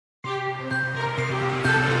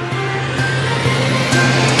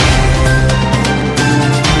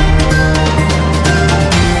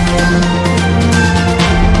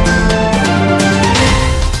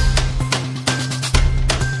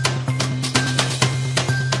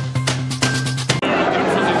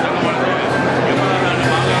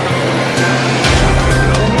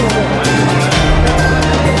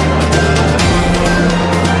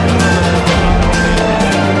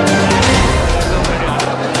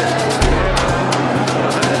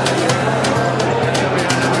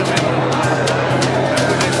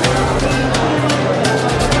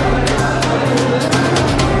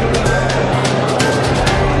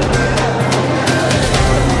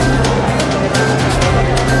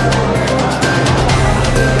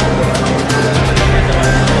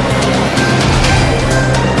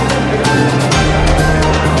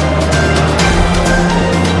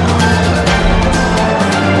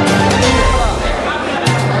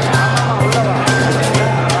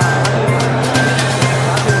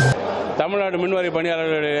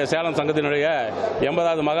சேலம் சங்கத்தினுடைய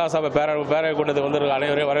 80வது மகாசபை பேரவை கூட்டத்துக்கு வந்திருக்க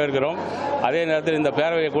அனைவரையும் வரவேற்கிறோம். அதே நேரத்தில் இந்த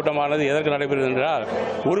பேரவை கூட்டமானது எதற்கு நடைபெறுகிறது என்றால்,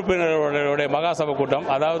 உறுப்பினர்களுடைய மகாசபை கூட்டம்.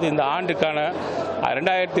 அதாவது இந்த ஆண்டுக்கான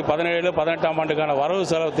 2017-18ஆம் ஆண்டுக்கான வரவு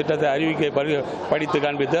செலவு திட்டத்தை அறிவிக்கை படித்து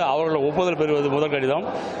காண்பித்து அவர்கள் ஒப்புதல் பெறுவது முதல் கடிதம்.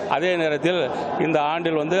 அதே நேரத்தில் இந்த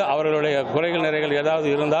ஆண்டில் அவர்களுடைய குறைகள் நிறைகள் ஏதாவது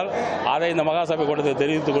இருந்தால் அதை இந்த மகாசபை கூட்டத்தில்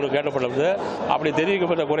தெரிவித்து கேட்கப்பட்டது. அப்படி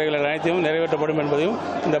தெரிவிக்கப்பட்ட குறைகள் அனைத்தையும் நிறைவேற்றப்படும் என்பதையும்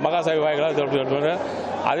இந்த மகாசபை வாயிலாக தெரிவிக்கப்பட்டது.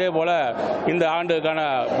 அதே போல் இந்த ஆண்டுக்கான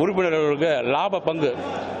உறுப்பினர்களுக்கு லாப பங்கு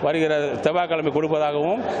வருகிற செவ்வாய்க்கிழமை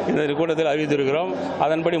கொடுப்பதாகவும் இந்த கூட்டத்தில் அறிவித்திருக்கிறோம்.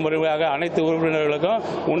 அதன்படி முறையாக அனைத்து உறுப்பினர்களுக்கும்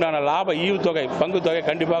உண்டான லாப ஈவுத்தொகை பங்குத்தொகை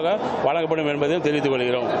கண்டிப்பாக வழங்கப்படும் என்பதையும் தெரிவித்துக்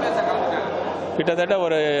கொள்கிறோம். கிட்டத்தட்ட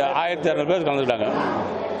ஒரு 1200 பேர் கலந்துக்கிட்டாங்க.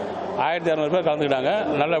 1200 பேர் கலந்துக்கிட்டாங்க.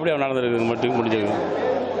 நல்லபடியாக நடந்திருக்கு. மட்டும் முடிஞ்சிருக்கு.